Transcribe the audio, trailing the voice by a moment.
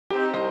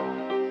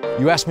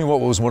You asked me what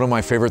was one of my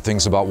favorite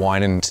things about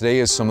wine, and today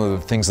is some of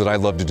the things that I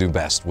love to do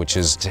best, which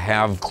is to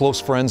have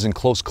close friends and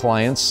close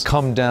clients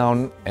come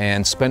down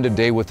and spend a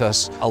day with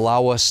us,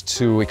 allow us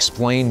to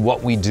explain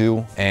what we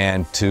do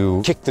and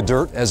to kick the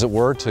dirt, as it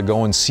were, to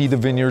go and see the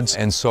vineyards.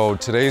 And so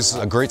today's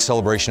a great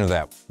celebration of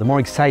that. The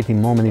more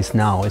exciting moment is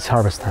now. It's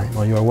harvest time.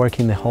 Well, you are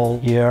working the whole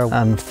year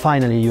and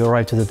finally you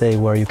arrive to the day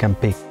where you can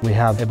pick. We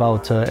have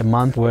about a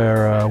month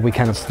where we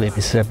cannot sleep.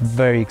 It's a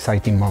very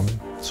exciting moment.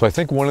 So I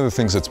think one of the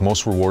things that's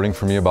most rewarding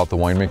for me about the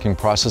winemaking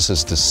process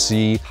is to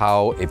see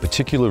how a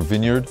particular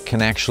vineyard can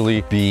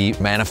actually be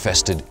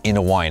manifested in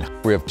a wine.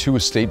 We have two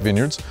estate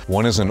vineyards.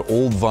 One is an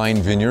old vine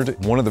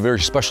vineyard. One of the very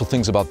special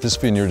things about this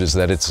vineyard is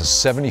that it's a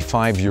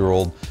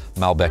 75-year-old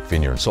Malbec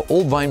vineyard. So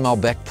old vine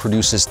Malbec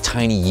produces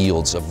tiny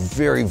yields of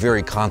very,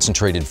 very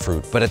concentrated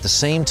fruit. But at the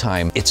same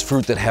time, it's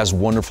fruit that has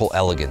wonderful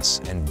elegance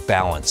and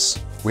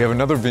balance. We have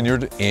another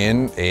vineyard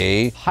in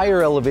a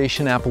higher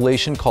elevation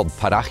appellation called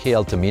Paraje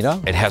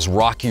Altamira. It has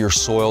rockier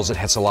soils, it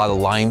has a lot of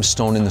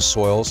limestone in the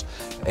soils,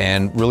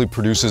 and really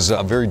produces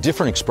a very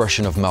different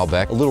expression of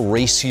Malbec. A little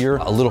racier,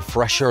 a little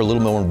fresher, a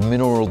little more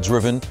mineral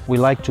driven. We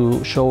like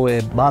to show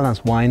a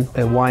balanced wine,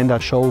 a wine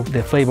that shows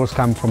the flavors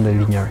come from the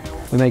vineyard.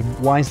 We make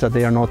wines that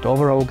they are not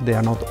over oak, they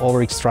are not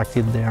over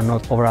extracted, they are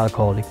not over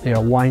alcoholic. They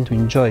are wine to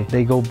enjoy.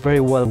 They go very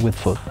well with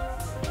food.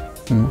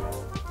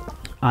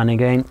 And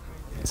again,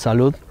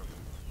 salud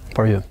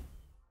for you.